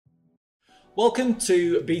Welcome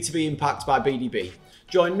to B2B Impact by BDB.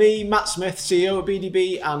 Join me, Matt Smith, CEO of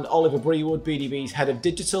BDB, and Oliver Brewood, BDB's Head of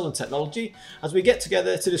Digital and Technology, as we get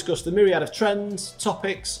together to discuss the myriad of trends,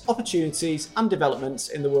 topics, opportunities, and developments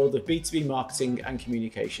in the world of B2B marketing and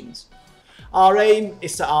communications. Our aim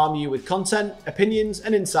is to arm you with content, opinions,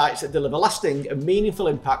 and insights that deliver lasting and meaningful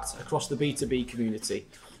impact across the B2B community,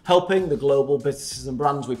 helping the global businesses and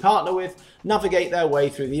brands we partner with navigate their way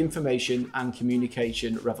through the information and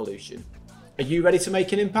communication revolution. Are you ready to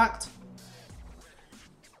make an impact?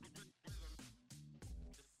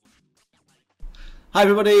 Hi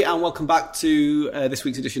everybody, and welcome back to this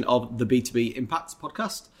week's edition of the B2B Impact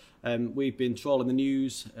podcast. We've been trawling the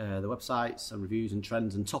news, the websites and reviews and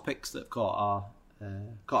trends and topics that have caught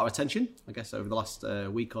our attention, I guess, over the last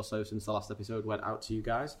week or so since the last episode went out to you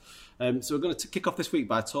guys. So we're going to kick off this week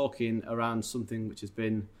by talking around something which has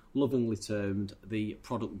been lovingly termed the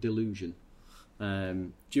product delusion.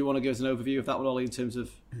 Do you want to give us an overview of that one, Ollie, in terms of,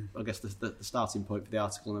 I guess, the starting point for the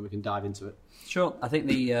article, and then we can dive into it? Sure. I think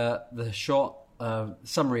the short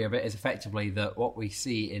summary of it is effectively that what we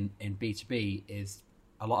see in B2B is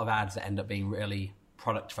a lot of ads that end up being really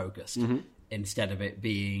product focused instead of it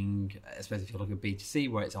being, especially if you look at B2C,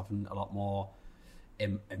 where it's often a lot more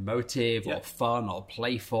emotive or fun or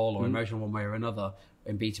playful or emotional one way or another.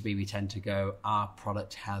 In B2B, we tend to go, our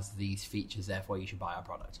product has these features, therefore you should buy our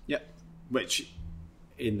product. Yeah, which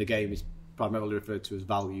in the game is primarily referred to as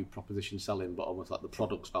value proposition selling, but almost like the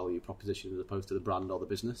product's value proposition as opposed to the brand or the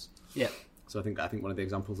business. Yeah. So I think one of the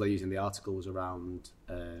examples they use in the article was around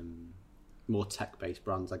more tech-based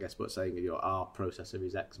brands, I guess, but saying our processor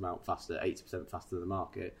is X amount faster, 80% faster than the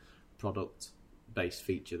market, product-based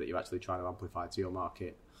feature that you're actually trying to amplify to your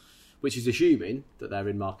market, which is assuming that they're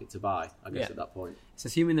in market to buy, I guess, at that point. It's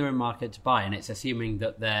assuming they're in market to buy, and it's assuming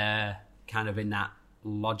that they're kind of in that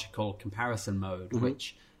logical comparison mode,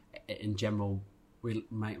 which in general, we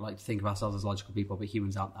might like to think of ourselves as logical people, but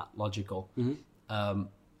humans aren't that logical. And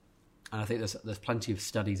I think there's plenty of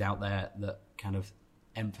studies out there that kind of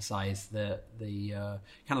emphasize the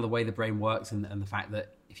kind of the way the brain works and the fact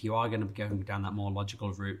that if you are going to be going down that more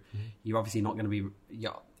logical route, you're obviously not going to be,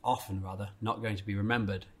 often rather, not going to be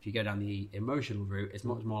remembered. If you go down the emotional route, it's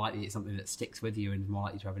much more likely it's something that sticks with you and more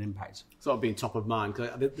likely to have an impact. Sort of being top of mind,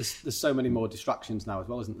 because there's so many more distractions now as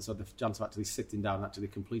well, isn't there? So the chance of actually sitting down and actually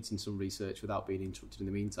completing some research without being interrupted in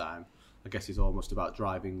the meantime, I guess, is almost about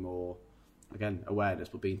driving more, again, awareness,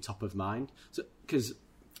 but being top of mind. So, because,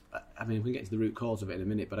 I mean, we can get into the root cause of it in a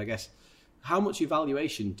minute, but I guess, how much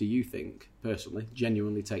evaluation do you think, personally,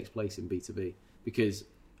 genuinely takes place in B2B? Because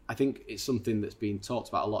I think it's something that's been talked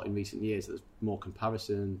about a lot in recent years. There's more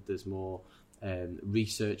comparison, there's more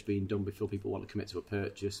research being done before people want to commit to a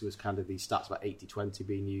purchase. There was kind of these stats about 80-20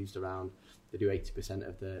 being used around, they do 80%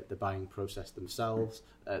 of the buying process themselves,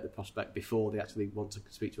 the prospect, before they actually want to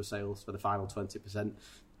speak to a sales for the final 20%. Do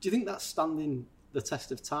you think that's standing the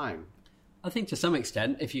test of time? I think to some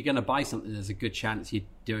extent, if you're going to buy something, there's a good chance you're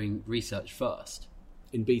doing research first.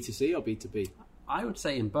 In B2C or B2B? I would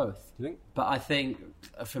say in both. Do you think? But I think,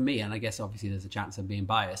 for me, and I guess obviously there's a chance of being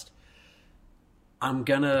biased, I'm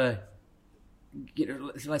going to,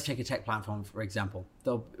 let's take a tech platform, for example.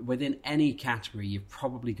 Within any category, you've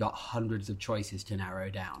probably got hundreds of choices to narrow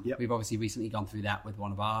down. Yep. We've obviously recently gone through that with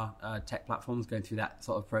one of our tech platforms, going through that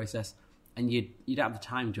sort of process. And you don't have the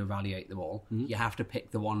time to evaluate them all. You have to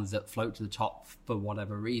pick the ones that float to the top for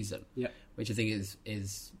whatever reason. Yeah. Which I think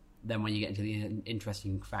is then when you get into the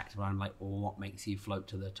interesting fact where I'm like, well, what makes you float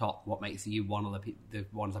to the top? What makes you one of the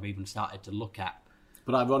ones I've even started to look at?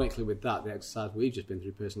 But ironically, with that, the exercise we've just been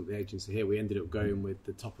through personally at the agency here, we ended up going with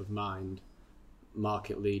the top of mind,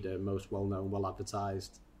 market leader, most well-known,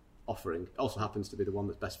 well-advertised offering. It also happens to be the one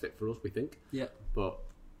that's best fit for us, we think. Yeah. But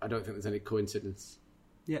I don't think there's any coincidence.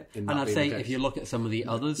 Yeah, and I'd say if you look at some of the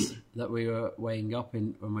others that we were weighing up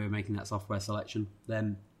when we were making that software selection,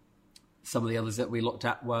 then some of the others that we looked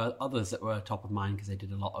at were others that were top of mind because they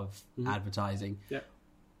did a lot of advertising. Yeah.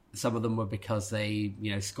 Some of them were because they,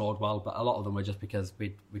 scored well, but a lot of them were just because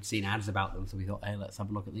we'd seen ads about them, so we thought, hey, let's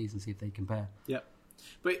have a look at these and see if they compare. Yeah.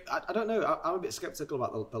 But I don't know, I'm a bit sceptical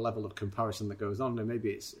about the level of comparison that goes on, and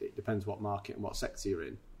maybe it depends what market and what sector you're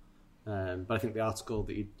in. But I think the article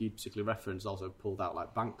that you particularly referenced also pulled out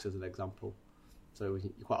like banks as an example. So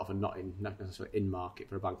you're quite often not necessarily in market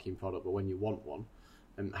for a banking product, but when you want one,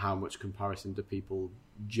 and how much comparison do people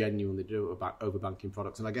genuinely do about over banking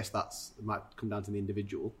products? And I guess it might come down to the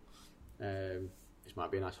individual. This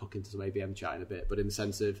might be a nice hook into some ABM chat in a bit, but in the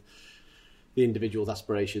sense of the individual's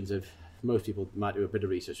aspirations of, most people might do a bit of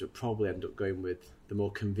research, but probably end up going with the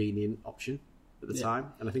more convenient option at the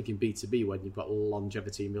time. And I think in B2B, when you've got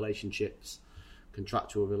longevity in relationships,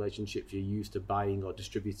 contractual relationships you're used to buying or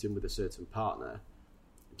distributing with a certain partner,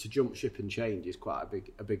 to jump ship and change is quite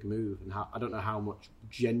a big move. And I don't know how much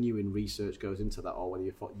genuine research goes into that, or whether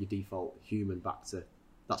you default human back to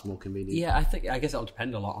that's more convenient. Yeah, I guess it'll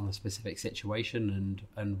depend a lot on the specific situation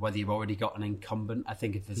and whether you've already got an incumbent. I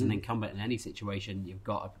think if there's an incumbent in any situation, you've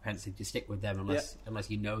got a propensity to stick with them unless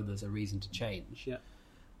you know there's a reason to change. Yeah.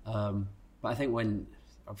 But I think when,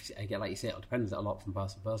 obviously, again, like you say, it depends a lot from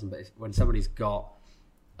person to person. But when somebody's got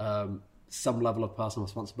some level of personal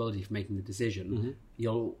responsibility for making the decision,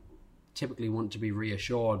 you'll typically want to be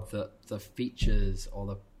reassured that the features or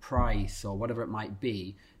the price or whatever it might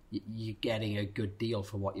be, you're getting a good deal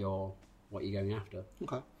for what you're going after.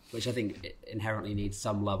 Okay. Which I think it inherently needs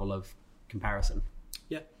some level of comparison.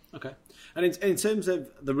 Yeah. Okay. And in terms of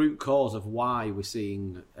the root cause of why we're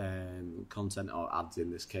seeing content or ads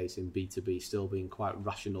in this case in B2B still being quite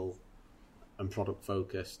rational and product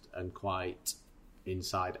focused and quite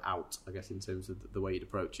inside out, I guess, in terms of the way you'd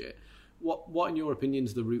approach it, what in your opinion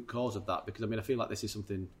is the root cause of that? Because I mean, I feel like this is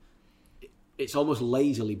something. It's almost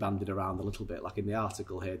lazily banded around a little bit, like in the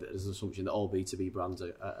article here, that there's an assumption that all B2B brands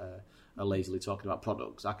are lazily talking about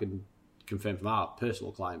products. I can confirm from our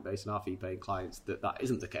personal client base and our fee-paying clients that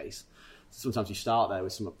isn't the case. Sometimes you start there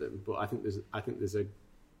with some of them, but I think there's a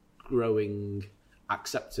growing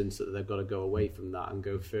acceptance that they've got to go away from that and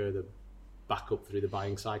go further back up through the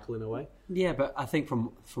buying cycle in a way. Yeah, but I think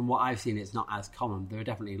from what I've seen, it's not as common. There are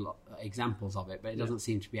definitely examples of it, but it doesn't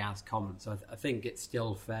seem to be as common. So I think it's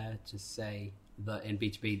still fair to say that in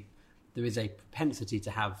B2B, there is a propensity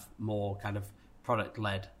to have more kind of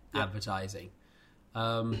product-led advertising.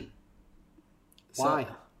 Why?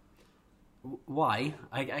 Why?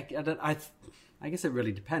 I guess it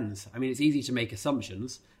really depends. I mean, it's easy to make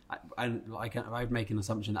assumptions. I'd make an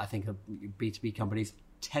assumption that I think B2B companies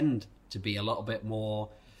tend to be a little bit more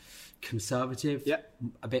conservative,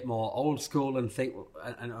 a bit more old school, and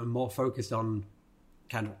more focused on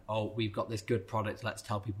kind of, we've got this good product, let's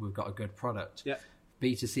tell people we've got a good product. Yeah.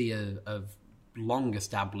 B2C are long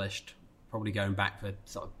established, probably going back for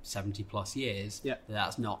sort of 70 plus years. Yeah.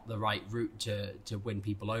 That's not the right route to win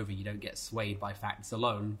people over. You don't get swayed by facts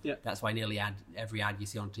alone. Yeah. That's why nearly every ad you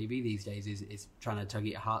see on TV these days is trying to tug at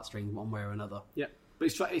your heartstrings one way or another. Yeah.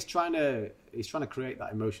 But it's trying to create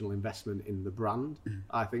that emotional investment in the brand.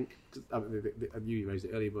 I think you raised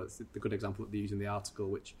it earlier, but it's the good example that they use in the article,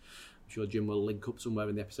 which I'm sure Jim will link up somewhere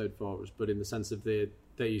in the episode for us. But in the sense of they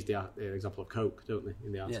use the example of Coke, don't they,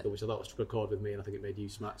 in the article, which I thought was struck a chord with me, and I think it made you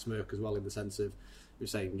smirk as well. In the sense of you're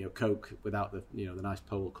saying, Coke without the the nice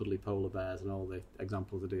cuddly polar bears and all the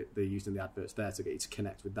examples that they used in the adverts there to get you to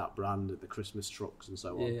connect with that brand and the Christmas trucks and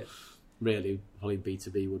so on. Yeah. Really, probably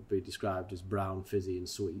B2B would be described as brown, fizzy and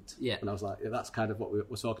sweet. Yeah. And I was like, that's kind of what we're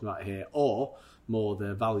talking about here. Or more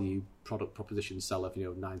the value product proposition sell of,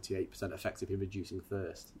 98% effective in reducing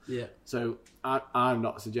thirst. Yeah. So I'm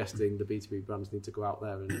not suggesting the B2B brands need to go out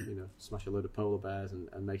there and, smash a load of polar bears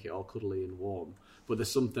and make it all cuddly and warm. But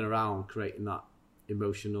there's something around creating that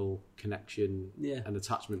emotional connection and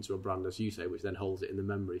attachment to a brand, as you say, which then holds it in the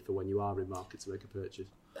memory for when you are in market to make a purchase.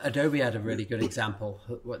 Adobe had a really good example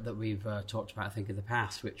that we've talked about, I think, in the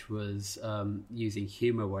past, which was using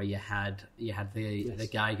humour, where you had the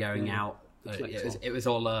guy going out. It was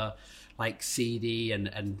all like seedy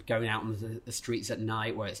and going out on the streets at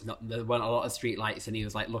night, where there weren't a lot of street lights, and he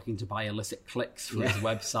was like looking to buy illicit clicks from his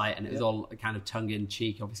website, and it was all kind of tongue in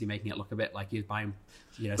cheek, obviously making it look a bit like he was buying,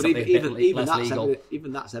 something even less legal.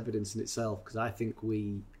 Even that's evidence in itself, because I think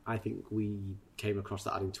we came across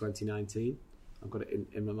that ad in 2019. I've got it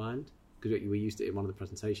in my mind because we used it in one of the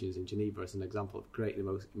presentations in Geneva as an example of creating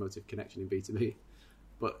emotive connection in B2B.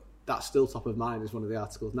 But that's still top of mind as one of the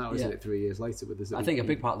articles now, isn't it? 3 years later with this. I think a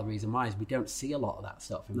big part of the reason why is we don't see a lot of that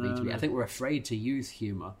stuff in B2B. No. I think we're afraid to use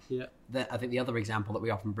humour. Yeah. I think the other example that we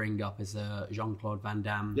often bring up is Jean-Claude Van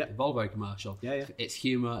Damme Volvo commercial. Yeah. It's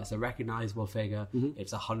humour. It's a recognisable figure. Mm-hmm.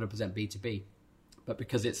 It's 100% B2B. But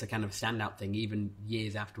because it's a kind of standout thing, even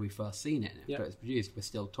years after we first seen it, after it's produced, we're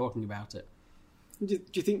still talking about it. Do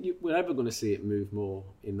you think we're ever going to see it move more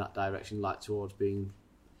in that direction, like towards being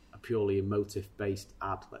a purely emotive-based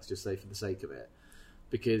ad, let's just say, for the sake of it?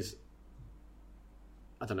 Because,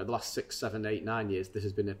 I don't know, the last 6, 7, 8, 9 years, there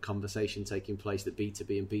has been a conversation taking place that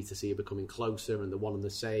B2B and B2C are becoming closer and they're one and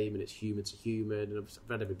the same, and it's human to human. And I've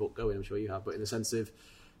read every book going, I'm sure you have, but in the sense of,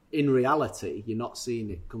 in reality, you're not seeing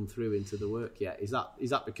it come through into the work yet. Is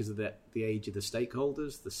that because of the age of the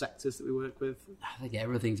stakeholders, the sectors that we work with? I think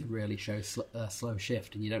everything's a really slow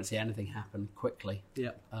shift, and you don't see anything happen quickly. Yeah.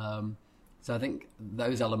 So I think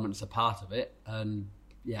those elements are part of it, and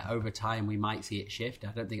over time we might see it shift.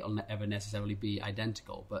 I don't think it'll ever necessarily be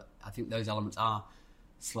identical, but I think those elements are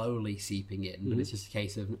slowly seeping in. And it's just a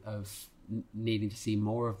case of needing to see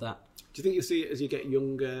more of that. Do you think you'll see it as you get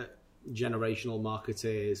younger generational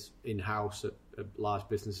marketeers in-house at large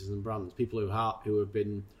businesses and brands, people who have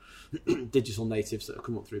been digital natives that have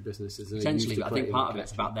come up through businesses? And potentially, but I think part of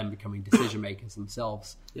it's about them becoming decision makers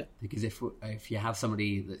themselves. Yeah. Because if you have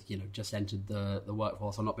somebody that just entered the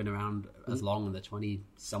workforce or not been around as long, and they're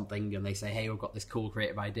 20-something, and they say, "Hey, we've got this cool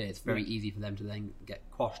creative idea," it's very easy for them to then get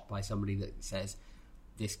quashed by somebody that says,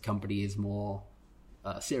 "This company is more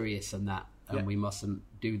serious than that, and we mustn't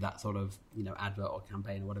do that sort of advert or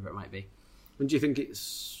campaign or whatever it might be." And do you think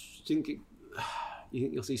you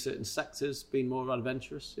think you'll see certain sectors being more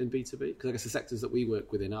adventurous in B2B? Because I guess the sectors that we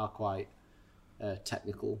work within are quite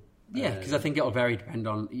technical. Yeah, because I think it'll very depend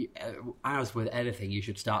on. As with anything, you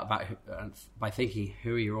should start by thinking,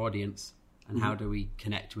 who are your audience and how do we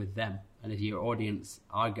connect with them? And if your audience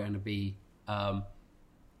are going to be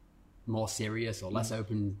more serious or less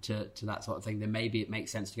open to that sort of thing, then maybe it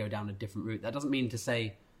makes sense to go down a different route. That doesn't mean to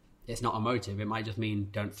say it's not emotive. It might just mean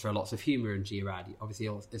don't throw lots of humour into your ad. Obviously,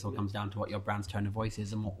 this all comes down to what your brand's tone of voice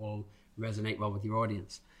is and what will resonate well with your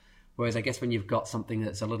audience. Whereas I guess when you've got something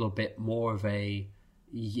that's a little bit more of a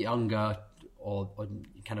younger or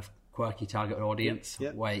kind of quirky target audience,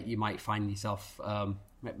 where you might find yourself,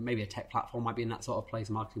 maybe a tech platform might be in that sort of place,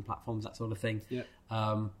 marketing platforms, that sort of thing.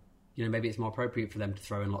 Maybe it's more appropriate for them to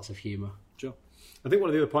throw in lots of humour. Sure. I think one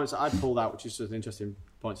of the other points that I pulled out, which is an interesting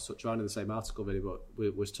point to touch on in the same article really,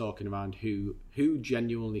 but was talking around who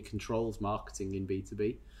genuinely controls marketing in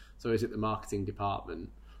B2B. So is it the marketing department,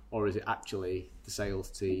 or is it actually the sales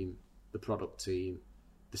team, the product team,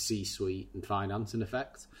 the C-suite and finance in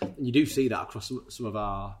effect? And you do see that across some of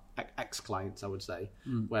our ex-clients, I would say,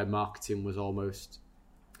 where marketing was almost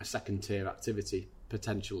a second-tier activity,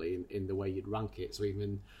 potentially, in the way you'd rank it. So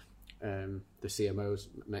even the CMOs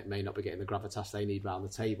may not be getting the gravitas they need around the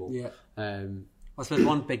table. I suppose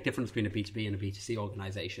one big difference between a B2B and a B2C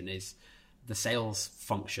organisation is the sales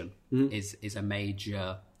function is a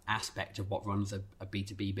major aspect of what runs a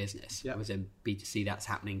B2B business. Whereas in B2C, that's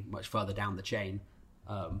happening much further down the chain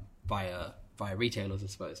via retailers, I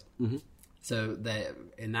suppose. So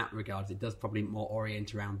in that regard, it does probably more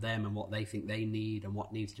orient around them and what they think they need and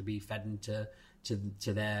what needs to be fed into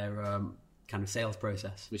to their kind of sales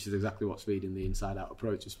process. Which is exactly what's feeding the inside-out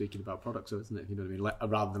approach of speaking about products, isn't it? You know what I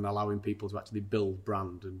mean? Rather than allowing people to actually build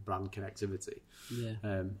brand and brand connectivity.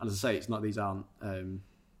 And as I say, it's not, these aren't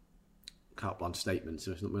carte blanche statements.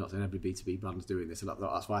 So we're not saying every B2B brand's doing this. And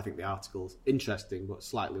that's why I think the article's interesting, but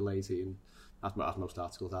slightly lazy. And as most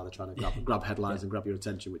articles are, they're trying to grab headlines and grab your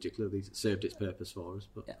attention, which it clearly served its purpose for us.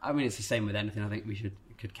 But I mean, it's the same with anything. I think we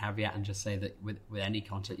could caveat and just say that with any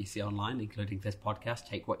content you see online, including this podcast,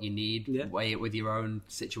 take what you need, weigh it with your own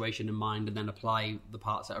situation in mind, and then apply the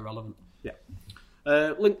parts that are relevant.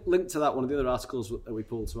 Link to that, one of the other articles that we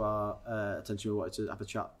pulled to our attention, we wanted to have a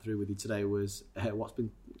chat through with you today, was what's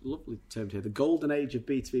been lovely termed here, the golden age of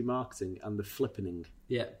B2B marketing and the flippening.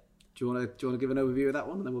 Do you want to give an overview of that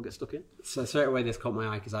one, and then we'll get stuck in? So straight away, this caught my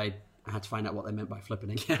eye because I had to find out what they meant by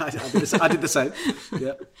flippening. I did the same.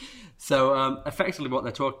 So effectively, what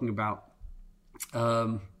they're talking about,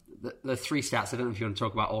 the three stats. I don't know if you want to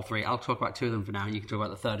talk about all three. I'll talk about two of them for now, and you can talk about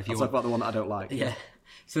the third if you want. Talk about the one that I don't like.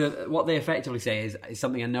 So what they effectively say is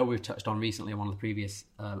something I know we've touched on recently in one of the previous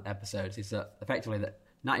episodes. Is that effectively that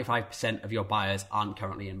 95% of your buyers aren't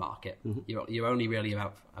currently in market. You're only really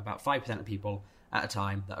about 5% of people at a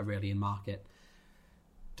time that are really in market.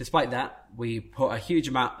 Despite that, we put a huge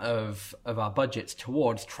amount of our budgets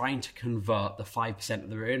towards trying to convert the 5%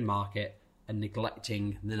 that are in market and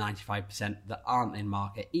neglecting the 95% that aren't in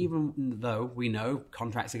market, even though we know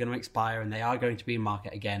contracts are going to expire and they are going to be in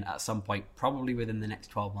market again at some point, probably within the next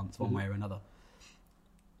 12 months, one way or another.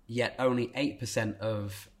 Yet only 8%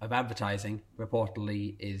 of advertising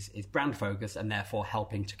reportedly is brand focused and therefore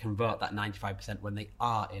helping to convert that 95% when they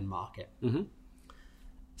are in market.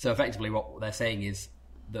 So effectively what they're saying is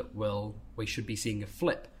that we should be seeing a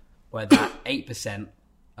flip where that 8%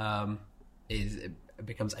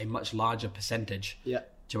 becomes a much larger percentage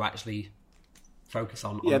to actually focus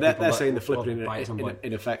on. They're saying the flip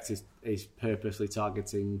in effect is purposely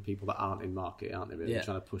targeting people that aren't in market, aren't they? Really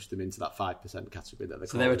trying to push them into that 5% category that they're.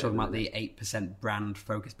 So they were talking about the 8% brand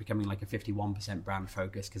focus becoming like a 51% brand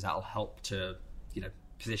focus because that'll help to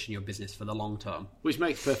position your business for the long term. Which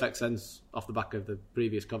makes perfect sense off the back of the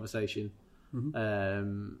previous conversation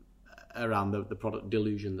around the product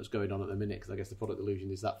delusion that's going on at the minute, because I guess the product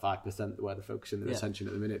delusion is that 5% where they're focusing their attention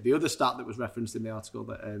at the minute. The other stat that was referenced in the article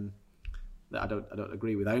that that I don't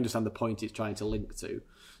agree with. I understand the point it's trying to link to.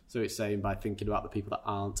 So it's saying by thinking about the people that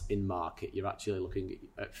aren't in market, you're actually looking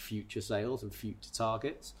at future sales and future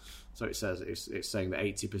targets. So it says it's saying that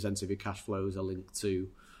 80% of your cash flows are linked to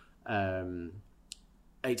 80%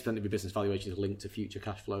 of your business valuation is linked to future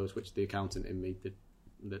cash flows, which the accountant in me,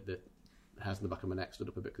 the hairs on the back of my neck stood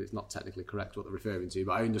up a bit because it's not technically correct what they're referring to.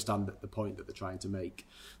 But I understand that the point that they're trying to make,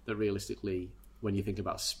 that realistically, when you think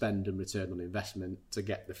about spend and return on investment to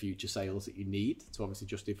get the future sales that you need to obviously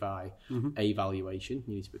justify a valuation,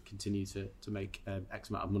 you need to continue to make X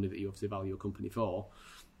amount of money that you obviously value your company for.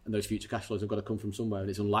 And those future cash flows have got to come from somewhere, and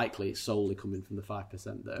it's unlikely it's solely coming from the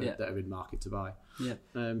 5% that are in market to buy. Yeah,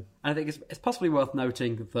 and I think it's possibly worth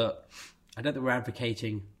noting that I don't think we're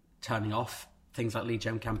advocating turning off things like lead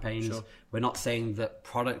gen campaigns. Sure. We're not saying that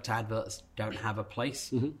product adverts don't have a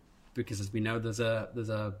place, because as we know, there's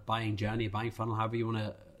a buying journey, a buying funnel, however you want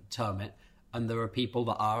to term it, and there are people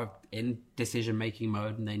that are in decision making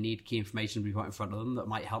mode and they need key information to be put in front of them that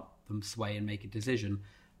might help them sway and make a decision.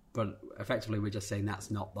 But effectively, we're just saying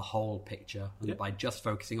that's not the whole picture. And by just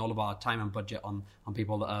focusing all of our time and budget on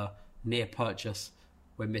people that are near purchase,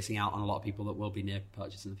 we're missing out on a lot of people that will be near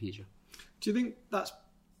purchase in the future. Do you think that's...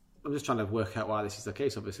 I'm just trying to work out why this is the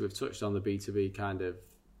case. Obviously, we've touched on the B2B kind of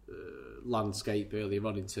landscape earlier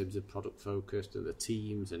on in terms of product focused and the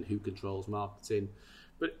teams and who controls marketing.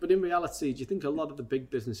 But in reality, do you think a lot of the big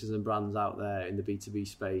businesses and brands out there in the B2B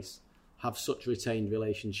space have such retained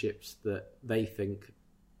relationships that they think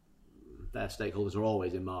their stakeholders are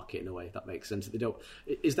always in market in a way, if that makes sense? That they don't.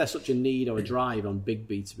 Is there such a need or a drive on big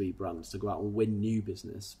B2B brands to go out and win new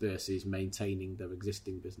business versus maintaining their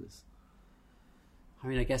existing business? I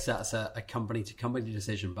mean, I guess that's a company-to-company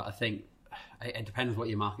decision, but I think it depends what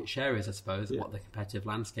your market share is, I suppose, what the competitive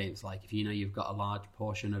landscape's like. If you know you've got a large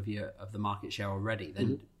portion of the market share already,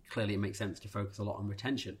 then clearly it makes sense to focus a lot on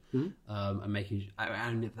retention and making.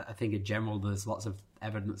 And I think in general, there's lots of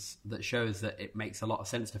evidence that shows that it makes a lot of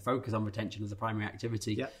sense to focus on retention as a primary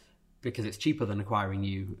activity because it's cheaper than acquiring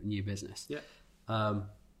new business. But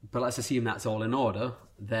let's assume that's all in order.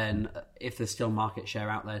 Then, if there's still market share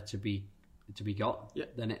out there to be got,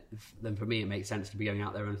 then for me it makes sense to be going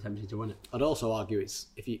out there and attempting to win it. I'd also argue it's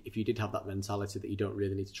if you did have that mentality that you don't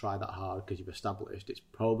really need to try that hard because you've established, it's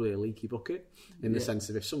probably a leaky bucket in the sense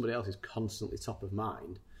of if somebody else is constantly top of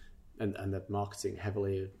mind and they're marketing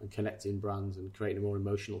heavily and connecting brands and creating a more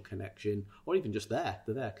emotional connection, or even just they're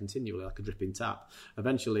there continually like a dripping tap,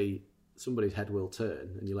 eventually somebody's head will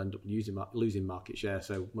turn and you'll end up losing market share.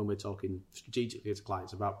 So when we're talking strategically as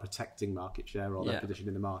clients about protecting market share or their position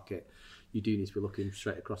in the market, you do need to be looking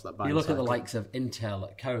straight across that buying You look cycle. at the likes of Intel,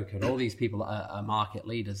 at Coke, and all these people that are market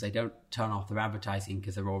leaders. They don't turn off their advertising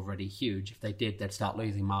because they're already huge. If they did, they'd start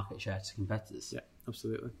losing market share to competitors. Yeah,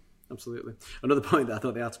 absolutely. Another point that I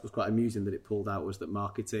thought the article was quite amusing that it pulled out was that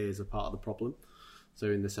marketeers are part of the problem. So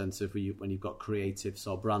in the sense of when you've got creatives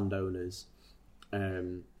or brand owners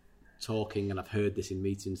talking, and I've heard this in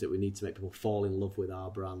meetings, that we need to make people fall in love with our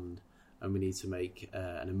brand and we need to make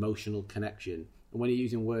an emotional connection. And when you're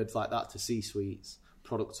using words like that to C-suites,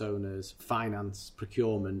 product owners, finance,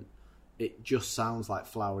 procurement, it just sounds like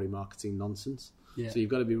flowery marketing nonsense. So you've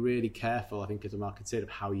got to be really careful, I think, as a marketer of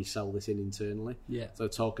how you sell this in internally. So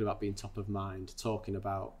talking about being top of mind, talking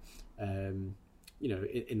about, in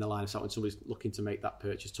the line of sight when somebody's looking to make that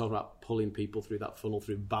purchase, talking about pulling people through that funnel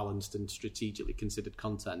through balanced and strategically considered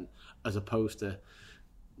content, as opposed to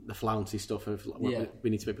the flouncy stuff of we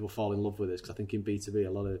need to make people fall in love with this. Because I think in B2B, a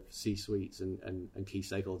lot of C-suites and key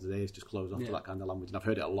stakeholders today is just closed off to that kind of language. And I've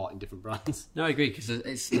heard it a lot in different brands. No, I agree,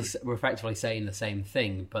 because we're effectively saying the same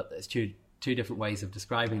thing, but it's two different ways of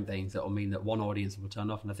describing things that will mean that one audience will turn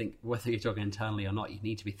off. And I think whether you're talking internally or not, you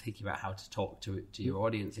need to be thinking about how to talk to your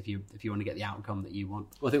audience if you want to get the outcome that you want.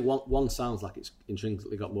 Well, I think one sounds like it's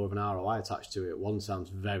intrinsically got more of an ROI attached to it. One sounds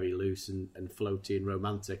very loose and floaty and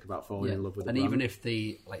romantic about falling in love with the brand. Even if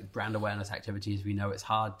the brand awareness activities, we know it's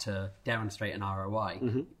hard to demonstrate an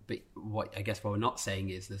ROI. But what we're not saying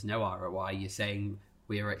is there's no ROI. You're saying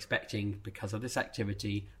we are expecting, because of this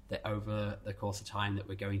activity, that over the course of time that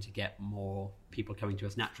we're going to get more people coming to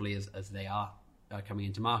us naturally as they are coming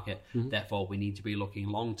into market. Therefore, we need to be looking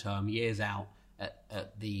long-term, years out,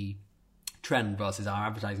 at the trend versus our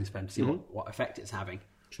advertising spend to see what effect it's having.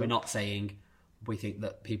 We're not saying we think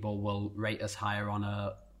that people will rate us higher on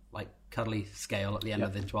a cuddly scale at the end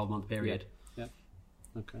of the 12-month period.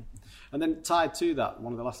 Okay. And then tied to that,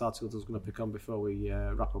 one of the last articles I was going to pick on before we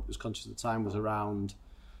wrap up, was conscious of the time, was around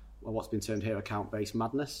what's been termed here account-based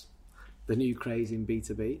madness, the new craze in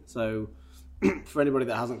B2B. So for anybody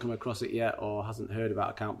that hasn't come across it yet or hasn't heard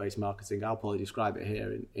about account-based marketing, I'll probably describe it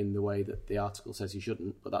here in the way that the article says you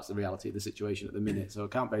shouldn't, but that's the reality of the situation at the minute. So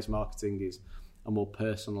account-based marketing is a more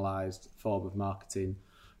personalised form of marketing,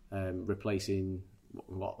 replacing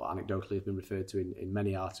what anecdotally has been referred to in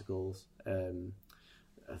many articles,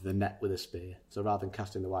 the net with a spear. So rather than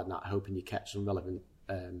casting the wide net, hoping you catch some relevant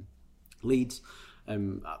leads,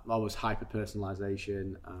 always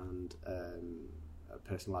hyper-personalisation and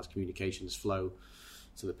personalised communications flow,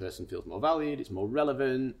 so the person feels more valued, it's more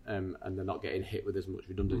relevant, and they're not getting hit with as much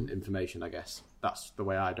redundant information, I guess. That's the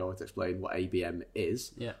way I'd always explain what ABM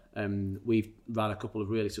is. Yeah. We've ran a couple of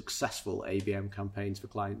really successful ABM campaigns for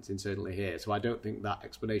clients internally here, so I don't think that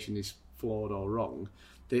explanation is flawed or wrong.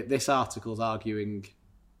 This article's arguing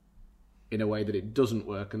in a way that it doesn't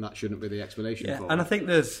work, and that shouldn't be the explanation for it. And I think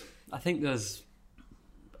there's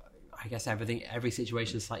I guess every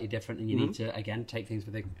situation is slightly different, and you need to, again, take things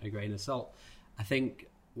with a grain of salt. I think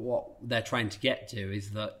what they're trying to get to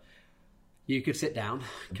is that you could sit down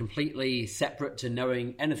completely separate to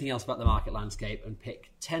knowing anything else about the market landscape and pick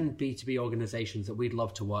 10 B2B organizations that we'd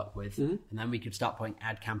love to work with, and then we could start putting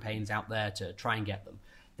ad campaigns out there to try and get them.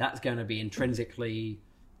 That's going to be intrinsically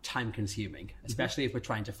time consuming, especially if we're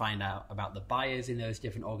trying to find out about the buyers in those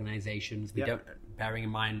different organizations. Bearing in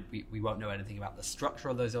mind, we won't know anything about the structure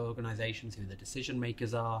of those organizations, who the decision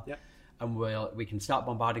makers are. And we can start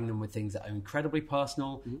bombarding them with things that are incredibly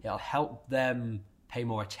personal. It'll help them pay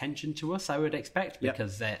more attention to us, I would expect,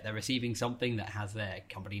 because they're receiving something that has their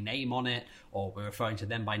company name on it, or we're referring to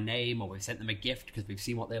them by name, or we've sent them a gift because we've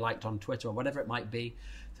seen what they liked on Twitter, or whatever it might be.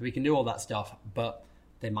 So we can do all that stuff, but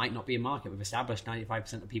they might not be in market. We've established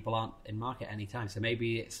 95% of people aren't in market any time. So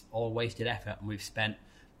maybe it's all wasted effort, and we've spent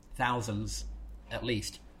thousands at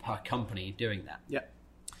least per company doing that.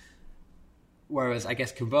 Whereas I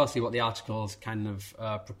guess conversely, what the article's kind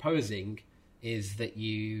of proposing is that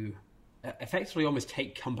you effectively almost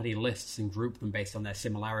take company lists and group them based on their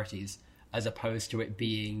similarities, as opposed to it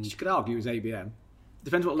being... You could argue it's ABM.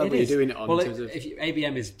 Depends what level you're doing it on. Well, in terms of...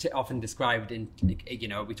 ABM is often described in,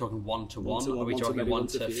 are we talking one-to-one? Are we talking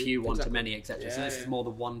one-to-few, one-to-many, etc.? So this is more the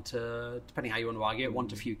one-to, depending how you want to argue it,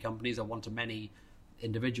 one-to-few companies or one-to-many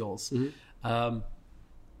individuals. So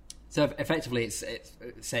effectively it's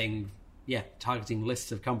saying, targeting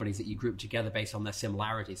lists of companies that you group together based on their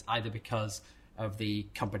similarities, either because of the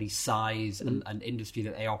company's size and industry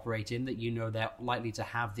that they operate in, that you know they're likely to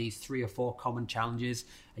have these 3 or 4 common challenges,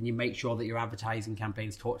 and you make sure that your advertising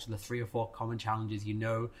campaigns talk to the 3 or 4 common challenges you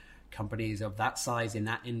know companies of that size in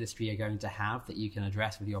that industry are going to have, that you can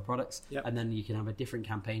address with your products. And then you can have a different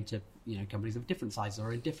campaign to companies of different sizes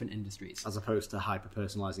or in different industries, as opposed to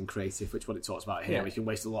hyper-personalising creative, which what it talks about here. We can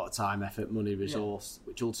waste a lot of time, effort, money, resource,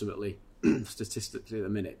 which ultimately statistically at the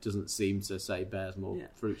minute doesn't seem to say bears more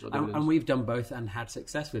fruits or dividends. And we've done both and had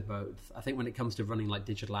success with both. I think when it comes to running like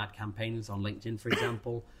digital ad campaigns on LinkedIn, for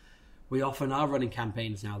example, we often are running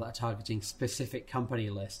campaigns now that are targeting specific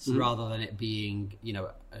company lists rather than it being,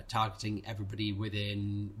 targeting everybody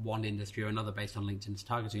within one industry or another based on LinkedIn's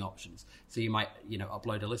targeting options. So you might,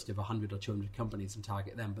 upload a list of 100 or 200 companies and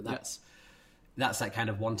target them, but that's that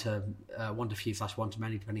kind of one to few / one to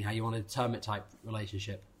many, depending how you want to term it, type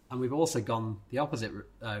relationship. And we've also gone the opposite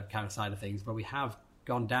kind of side of things, where we have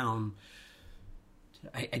gone down,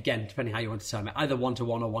 again, depending how you want to term it, either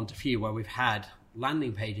one-to-one or one-to-few, where we've had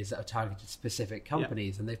landing pages that are targeted specific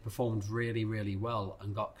companies, and they've performed really, really well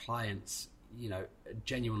and got clients,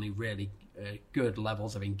 genuinely really good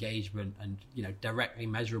levels of engagement and, directly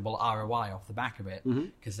measurable ROI off the back of it,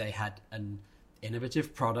 because they had an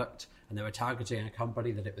innovative product and they were targeting a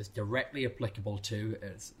company that it was directly applicable to.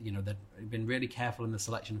 It's, they'd been really careful in the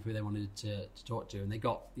selection of who they wanted to talk to, and they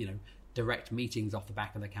got, direct meetings off the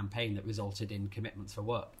back of the campaign that resulted in commitments for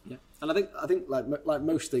work. And I think like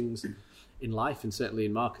most things in life, and certainly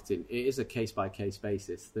in marketing, it is a case-by-case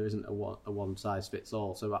basis. There isn't a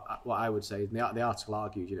one-size-fits-all. So what I would say, the article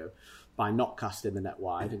argues, by not casting the net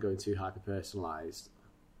wide and going too hyper-personalised,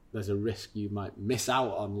 there's a risk you might miss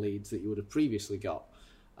out on leads that you would have previously got.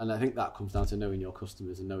 And I think that comes down to knowing your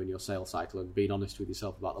customers and knowing your sales cycle and being honest with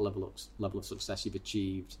yourself about the level of success you've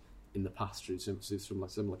achieved in the past through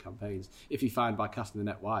similar campaigns. If you find by casting the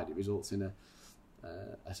net wide, it results in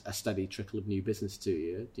a steady trickle of new business to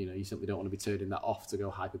you, you simply don't want to be turning that off to go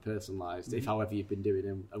hyper-personalised. If, however, you've been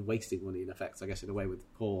doing and wasting money, in effect, I guess, in a way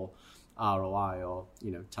with poor ROI or,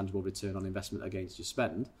 tangible return on investment against your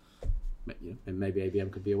spend, and maybe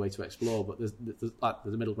ABM could be a way to explore, but there's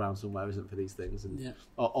a middle ground somewhere, isn't, for these things. And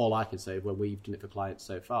all I can say, when we've done it for clients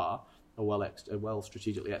so far, a well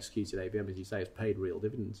strategically executed ABM, as you say, has paid real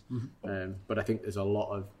dividends. But I think there's a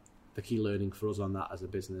lot of the key learning for us on that as a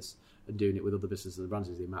business and doing it with other businesses and brands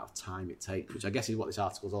is the amount of time it takes, which I guess is what this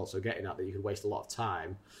article is also getting at, that you could waste a lot of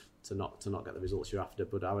time to not get the results you're after.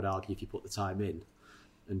 But I would argue if you put the time in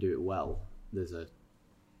and do it well, there's a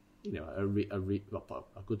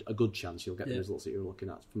good chance you'll get the results that you're looking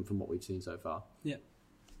at from what we've seen so far. Yeah.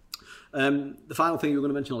 The final thing you were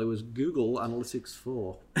going to mention, Ollie, was Google Analytics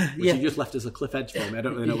 4, which you just left as a cliff edge for me. I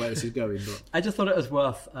don't really know where this is going, but I just thought it was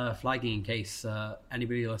worth flagging in case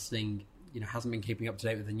anybody listening, hasn't been keeping up to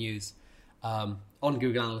date with the news on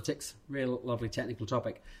Google Analytics. Real lovely technical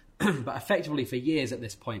topic, but effectively for years at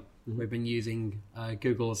this point, we've been using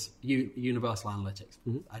Google's Universal Analytics.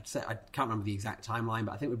 I'd say I can't remember the exact timeline,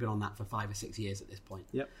 but I think we've been on that for 5 or 6 years at this point.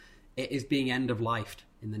 Yep. It is being end-of-lifed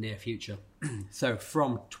in the near future. So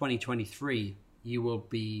from 2023, you will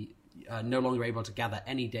be no longer able to gather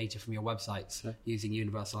any data from your websites using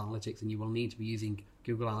Universal Analytics, and you will need to be using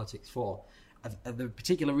Google Analytics 4. The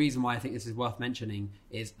particular reason why I think this is worth mentioning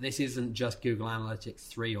is this isn't just Google Analytics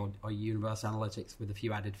 3 or Universal Analytics with a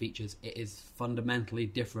few added features. It is fundamentally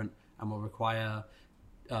different and will require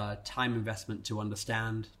time investment to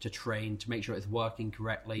understand, to train, to make sure it's working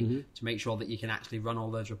correctly, to make sure that you can actually run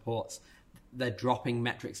all those reports. They're dropping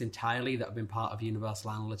metrics entirely that have been part of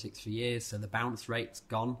Universal Analytics for years, so the bounce rate's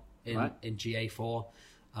gone in GA4.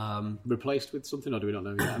 Replaced with something, or do we not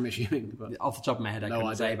know yet? I'm assuming. But off the top of my head, I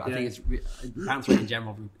couldn't say, but I think it's bounce rate in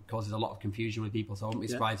general causes a lot of confusion with people, so I wouldn't be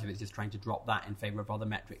surprised if it's just trying to drop that in favour of other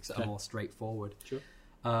metrics that are more straightforward. Sure.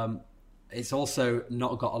 It's also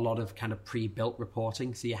not got a lot of kind of pre-built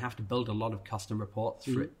reporting, so you have to build a lot of custom reports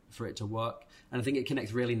for it to work. And I think it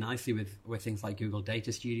connects really nicely with things like Google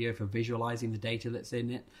Data Studio for visualizing the data that's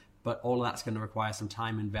in it. But all of that's going to require some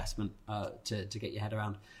time investment to get your head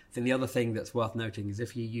around. I think the other thing that's worth noting is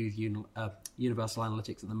if you use Universal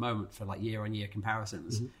Analytics at the moment for like year-on-year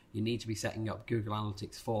comparisons, you need to be setting up Google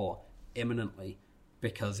Analytics 4 imminently,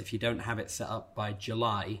 because if you don't have it set up by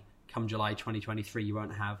come July 2023, you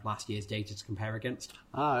won't have last year's data to compare against.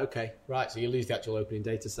 Okay. Right, so you lose the actual opening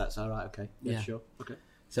data sets. All right, okay. Yeah, sure. Okay.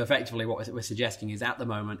 So effectively what we're suggesting is at the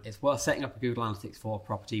moment it's worth setting up a Google Analytics 4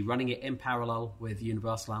 property, running it in parallel with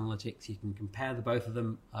Universal Analytics. You can compare the both of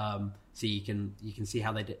them, so you can see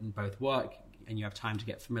how they didn't both work, and you have time to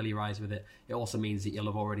get familiarised with it. It also means that you'll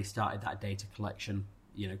have already started that data collection.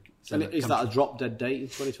 So and is that a drop dead date in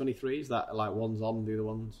 2023? Is that like one's on, the other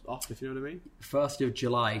one's off, if you know what I mean? 1st of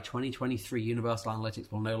July 2023, Universal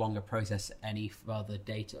Analytics will no longer process any further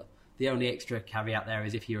data. The only extra caveat there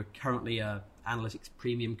is if you're currently a Analytics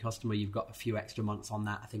Premium customer, you've got a few extra months on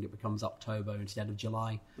that. I think it becomes October instead of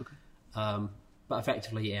July. Okay. But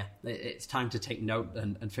effectively, it's time to take note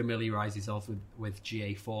and familiarise yourself with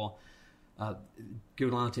GA4.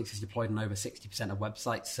 Google Analytics is deployed on over 60% of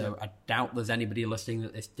websites, so I doubt there's anybody listening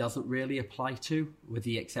that this doesn't really apply to, with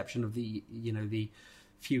the exception of the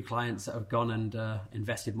few clients that have gone and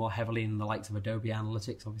invested more heavily in the likes of Adobe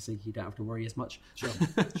Analytics. Obviously, you don't have to worry as much. Sure.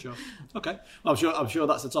 Okay. Well, I'm sure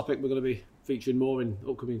that's a topic we're going to be featuring more in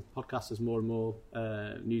upcoming podcasts as more and more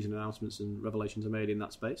news and announcements and revelations are made in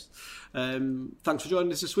that space. Thanks for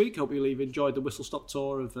joining us this week. Hope you've enjoyed the whistle-stop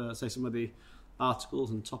tour of, some of the articles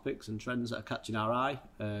and topics and trends that are catching our eye.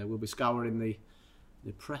 We'll be scouring the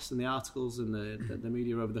press and the articles and the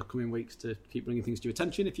media over the coming weeks to keep bringing things to your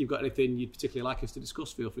attention. If you've got anything you'd particularly like us to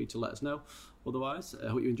discuss, feel free to let us know. Otherwise, I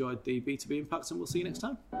hope you enjoyed the B2B Impacts, and we'll see you next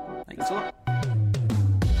time. Thanks a lot.